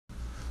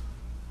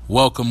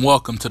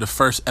Welcome to the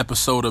first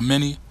episode of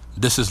Mini.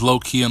 This is Low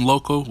Key and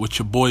Local with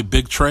your boy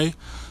Big Trey.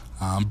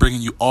 I'm bringing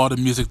you all the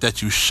music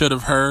that you should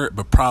have heard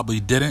but probably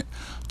didn't.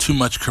 Too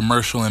much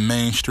commercial and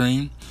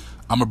mainstream.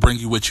 I'm going to bring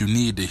you what you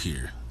need to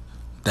hear.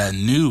 That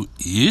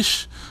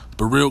new-ish.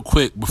 But real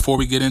quick, before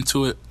we get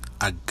into it,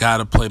 I got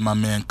to play my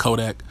man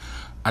Kodak.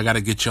 I got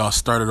to get y'all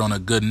started on a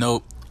good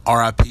note.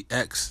 R.I.P.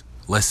 X.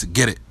 Let's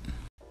get it.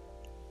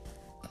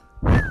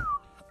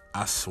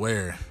 I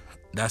swear,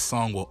 that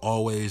song will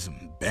always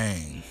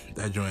bang.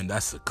 That joint,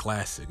 that's a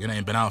classic. It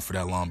ain't been out for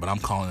that long, but I'm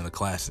calling it a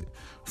classic.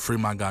 Free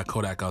my guy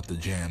Kodak out the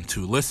jam,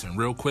 too. Listen,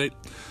 real quick,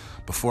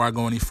 before I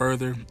go any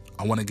further,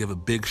 I want to give a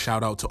big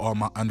shout out to all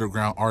my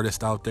underground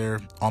artists out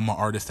there, all my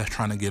artists that's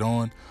trying to get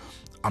on.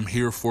 I'm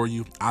here for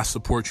you. I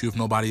support you if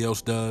nobody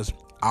else does.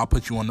 I'll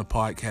put you on the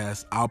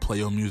podcast. I'll play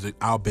your music.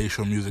 I'll bass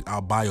your music.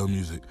 I'll buy your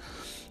music.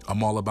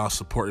 I'm all about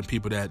supporting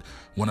people that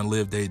want to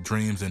live their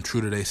dreams and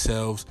true to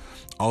themselves.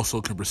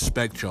 Also can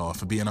respect y'all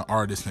for being an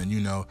artist and,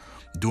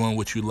 doing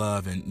what you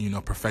love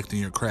and, perfecting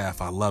your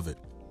craft. I love it.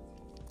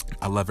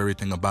 I love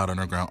everything about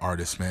underground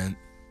artists, man.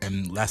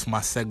 And that's my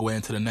segue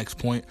into the next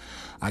point.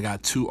 I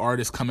got 2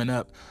 artists coming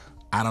up.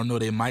 I don't know,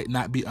 they might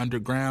not be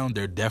underground.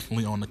 They're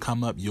definitely on the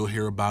come up. You'll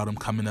hear about them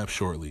coming up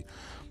shortly.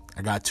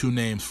 I got 2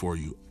 names for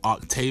you,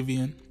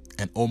 Octavian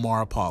and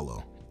Omar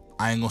Apollo.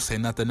 I ain't gonna say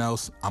nothing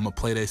else. I'm gonna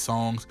play their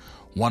songs.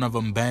 One of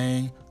them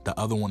bang. The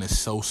other one is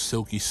so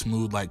silky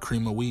smooth like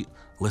cream of wheat.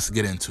 Let's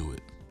get into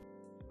it.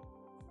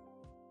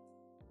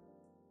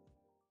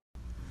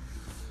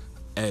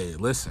 Hey,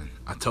 listen,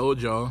 I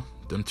told y'all,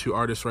 them 2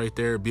 artists right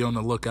there, be on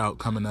the lookout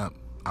coming up.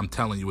 I'm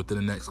telling you, within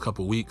the next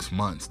couple weeks,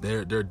 months,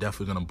 they're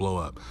definitely gonna blow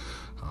up.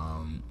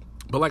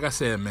 But like I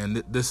said,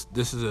 man, this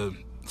is a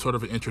sort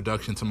of an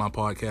introduction to my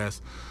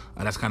podcast.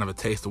 That's kind of a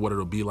taste of what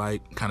it'll be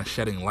like, kind of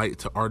shedding light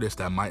to artists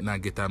that might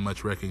not get that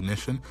much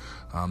recognition.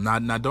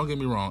 Now, don't get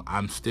me wrong,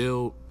 I'm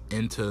still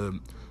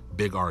into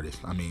big artists.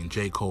 I mean,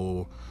 J.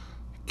 Cole,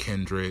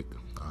 Kendrick,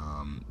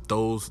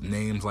 those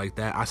names like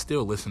that. I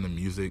still listen to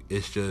music.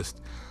 It's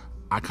just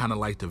I kind of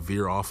like to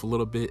veer off a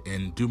little bit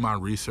and do my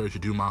research,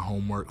 do my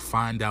homework,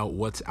 find out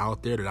what's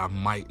out there that I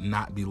might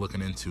not be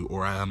looking into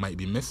or I might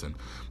be missing.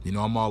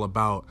 I'm all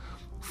about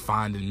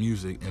finding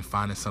music and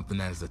finding something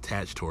that is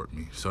attached toward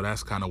me. So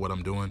that's kind of what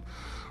I'm doing.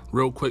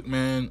 Real quick,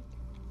 man,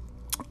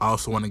 I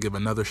also want to give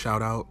another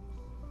shout out.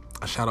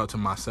 A shout out to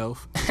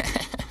myself.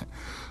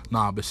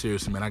 Nah, but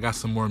seriously, man, I got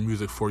some more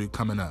music for you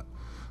coming up.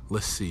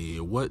 Let's see,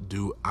 what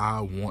do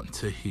I want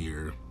to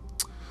hear?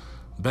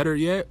 Better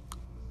yet,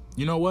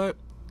 you know what?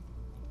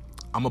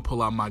 I'm going to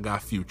pull out my guy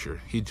Future.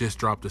 He just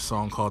dropped a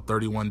song called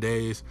 31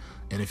 Days,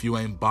 and if you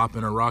ain't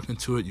bopping or rocking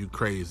to it, you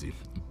crazy.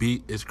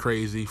 Beat is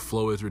crazy,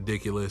 flow is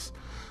ridiculous.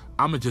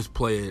 I'm going to just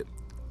play it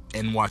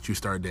and watch you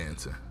start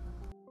dancing.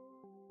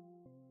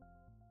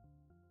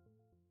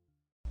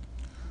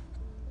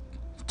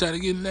 Try to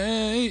get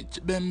late,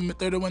 been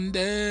 31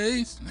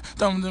 days.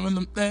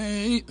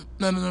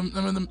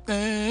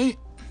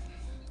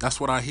 That's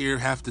what I hear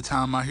half the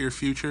time I hear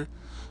Future,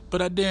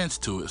 but I dance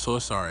to it, so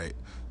it's all right.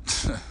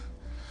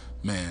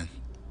 Man,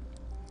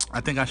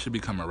 I think I should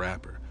become a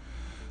rapper.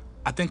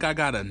 I think I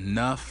got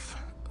enough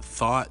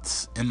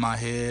thoughts in my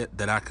head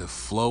that I could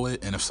flow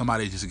it, and if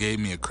somebody just gave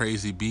me a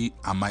crazy beat,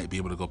 I might be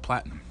able to go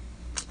platinum.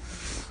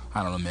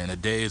 I don't know, man. The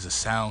days of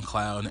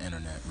SoundCloud and the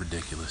internet,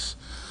 ridiculous.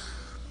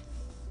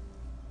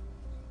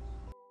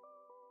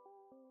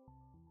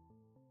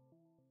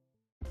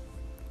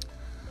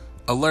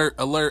 Alert,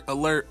 alert,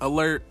 alert,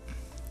 alert.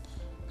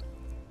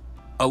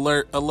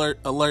 Alert, alert,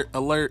 alert,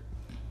 alert.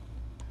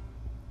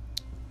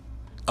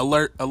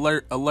 Alert,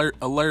 alert, alert,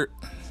 alert.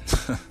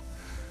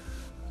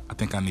 I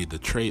think I need to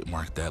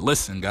trademark that.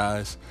 Listen,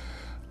 guys,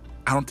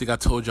 I don't think I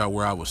told y'all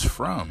where I was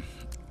from.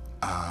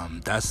 I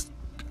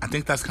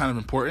think that's kind of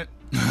important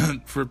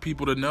for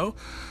people to know.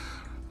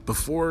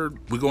 Before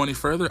we go any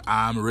further,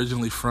 I'm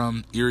originally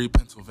from Erie,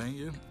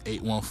 Pennsylvania,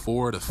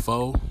 814 to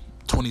Foe,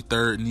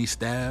 23rd and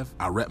East Ave.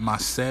 I rep my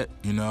set,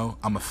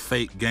 I'm a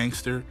fake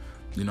gangster.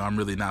 I'm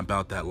really not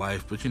about that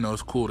life, but,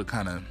 it's cool to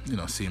kind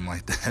of, seem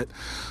like that.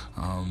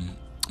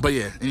 But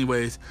yeah,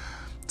 anyways,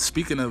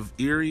 speaking of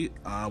Erie,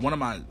 one of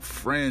my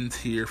friends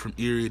here from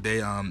Erie, they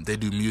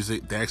do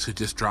music. They actually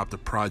just dropped a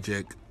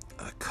project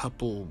I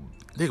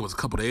think it was a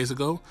couple days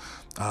ago,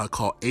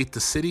 called 8th the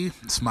City.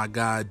 It's my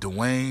guy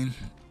Dwayne.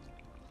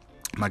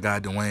 My guy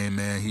Dwayne,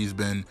 man, he's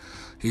been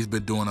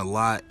doing a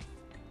lot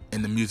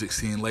in the music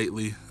scene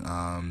lately.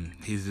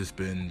 He's just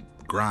been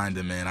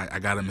grinding, man. I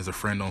got him as a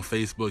friend on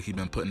Facebook. He's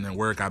been putting in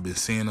work. I've been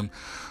seeing him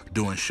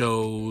doing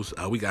shows.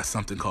 We got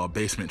something called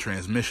Basement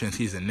Transmissions.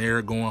 He's in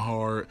there going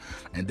hard.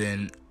 And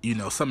then,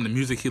 some of the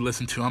music he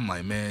listened to, I'm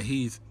like, man,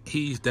 he's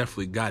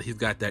definitely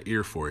got that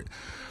ear for it.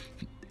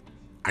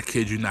 I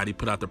kid you not, he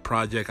put out the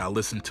project. I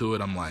listened to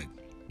it. I'm like,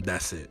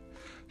 that's it.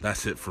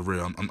 That's it for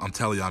real. I'm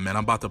telling y'all, man,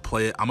 I'm about to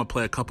play it. I'm going to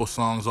play a couple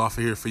songs off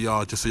of here for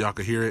y'all just so y'all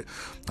can hear it.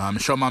 And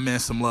show my man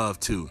some love,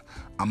 too.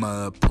 I'm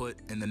going to put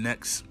in the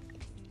next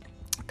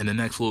In the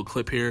next little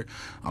clip here,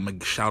 I'm going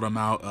to shout him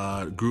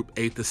out, Group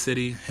 8 The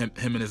City, him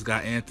and his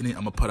guy Anthony.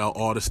 I'm going to put out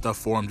all this stuff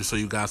for him just so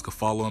you guys can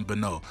follow him. But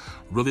no,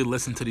 really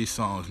listen to these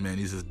songs, man.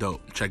 These is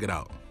dope. Check it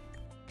out.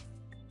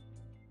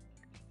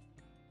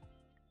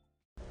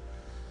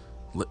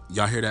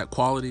 Y'all hear that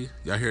quality?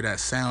 Y'all hear that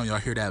sound? Y'all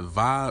hear that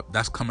vibe?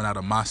 That's coming out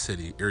of my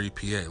city, Erie,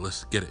 PA.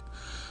 Let's get it.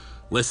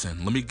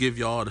 Listen, let me give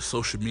y'all the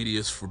social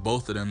medias for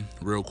both of them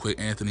real quick,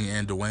 Anthony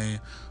and Dwayne.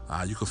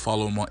 You can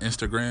follow them on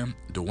Instagram.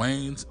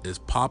 Dwayne's is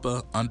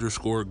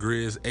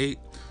Papa_Grizz8.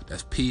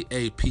 That's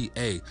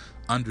PAPA_GRIZZ.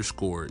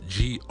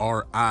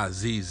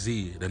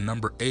 The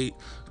number 8.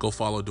 Go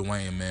follow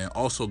Dwayne, man.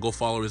 Also, go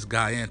follow his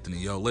guy, Anthony.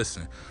 Yo,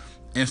 listen.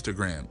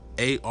 Instagram,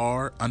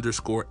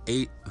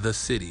 AR_8 The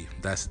City.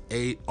 That's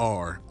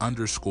AR_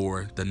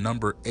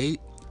 number 8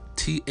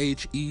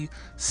 THECITY.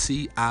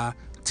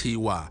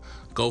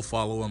 Go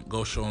follow him.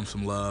 Go show him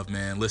some love,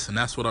 man. Listen,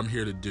 that's what I'm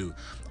here to do.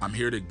 I'm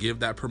here to give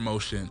that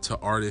promotion to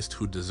artists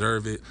who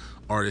deserve it,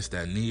 artists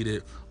that need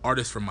it,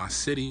 artists from my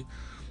city.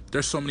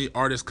 There's so many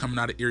artists coming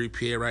out of Erie,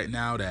 PA right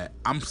now that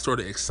I'm sort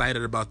of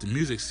excited about the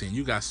music scene.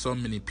 You got so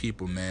many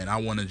people, man.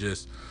 I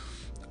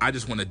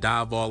just want to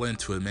dive all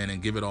into it, man,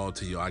 and give it all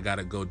to you. I got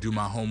to go do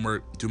my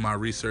homework, do my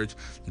research,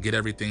 get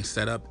everything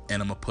set up, and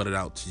I'm going to put it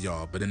out to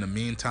y'all. But in the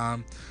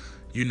meantime,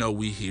 you know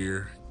we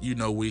here. You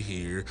know we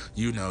here.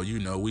 You know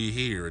we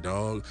here,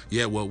 dog.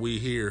 Yeah, what we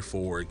here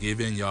for,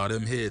 giving y'all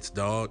them hits,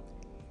 dog.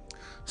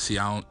 See,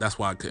 that's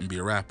why I couldn't be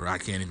a rapper. I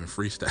can't even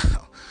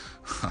freestyle.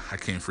 I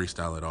can't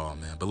freestyle at all,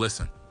 man. But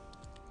listen,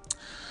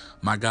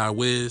 my guy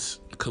Wiz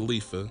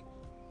Khalifa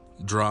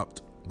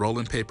dropped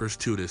Rolling Papers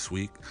 2 this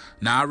week.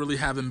 Now, I really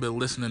haven't been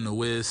listening to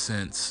Wiz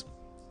since,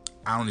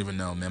 I don't even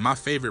know, man. My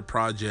favorite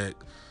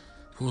project,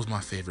 what was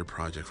my favorite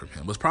project from him?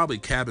 It was probably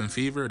Cabin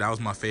Fever. That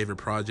was my favorite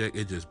project.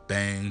 It just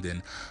banged,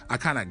 and I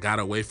kind of got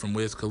away from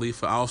Wiz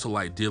Khalifa. I also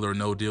like Deal or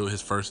No Deal, I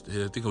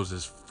think it was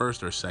his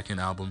first or second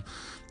album.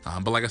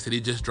 But like I said, he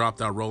just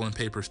dropped out Rolling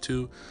Papers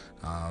 2.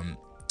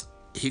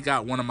 He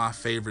got one of my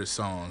favorite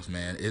songs,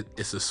 man.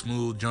 It's a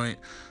smooth joint.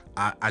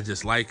 I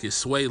just like it.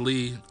 Sway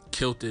Lee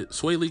killed it.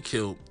 Sway Lee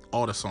killed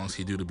all the songs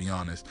he do, to be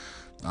honest.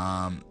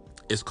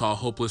 It's called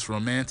Hopeless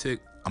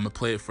Romantic. I'm going to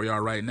play it for y'all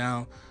right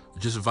now.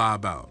 Just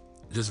vibe out.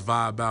 Just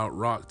vibe out,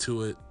 rock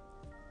to it.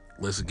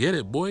 Let's get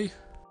it, boy.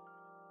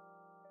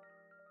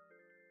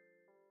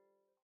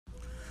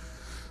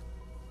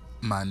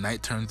 My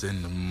night turns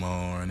into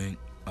morning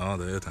all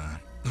the time.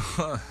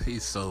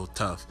 He's so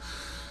tough.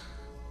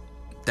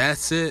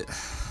 That's it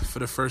for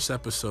the first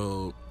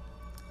episode.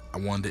 I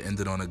wanted to end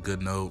it on a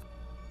good note.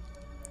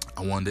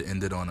 I wanted to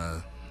end it on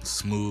a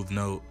smooth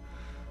note.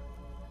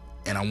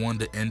 And I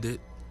wanted to end it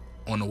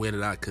on a way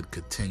that I could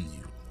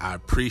continue. I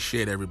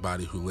appreciate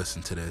everybody who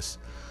listened to this.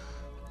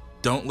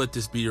 Don't let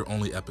this be your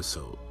only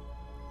episode.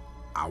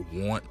 I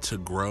want to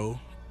grow.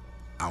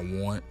 I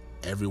want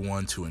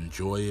everyone to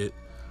enjoy it.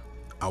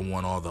 I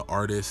want all the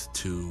artists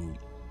to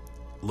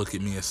look at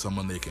me as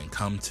someone they can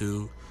come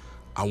to.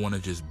 I want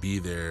to just be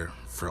there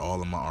for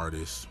all of my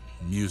artists,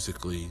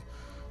 musically,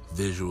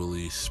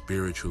 visually,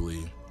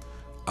 spiritually.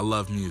 I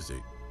love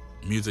music.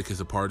 Music is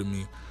a part of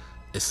me.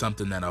 It's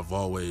something that I've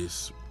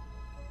always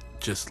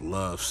just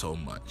loved so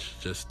much.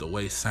 Just the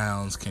way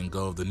sounds can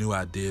go, the new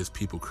ideas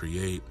people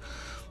create,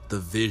 the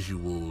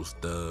visuals,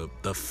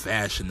 the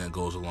fashion that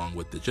goes along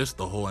with it. Just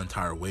the whole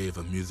entire wave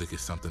of music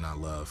is something I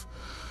love.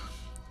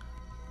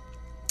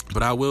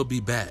 But I will be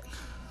back.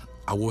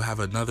 I will have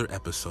another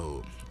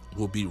episode.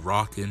 We'll be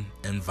rocking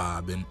and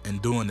vibing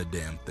and doing the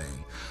damn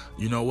thing.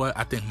 You know what?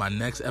 I think my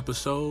next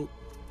episode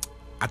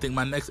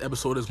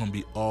is going to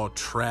be all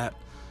trap,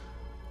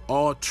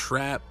 all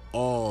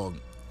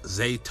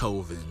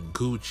Zaytoven,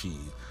 Gucci,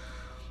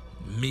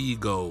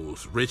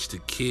 Migos, Rich the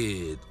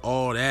Kid,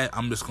 all that.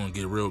 I'm just going to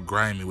get real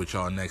grimy with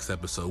y'all next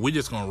episode. We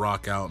just going to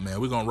rock out, man.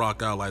 We're going to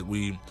rock out like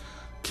we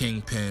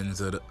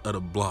kingpins of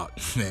the block,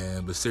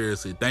 man. But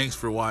seriously, thanks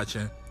for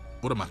watching.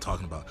 What am I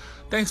talking about?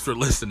 Thanks for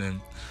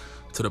listening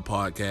to the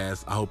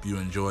podcast. I hope you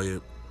enjoy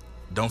it.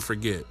 Don't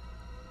forget,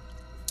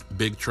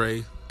 Big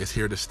Trey is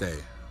here to stay.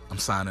 I'm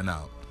signing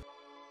out.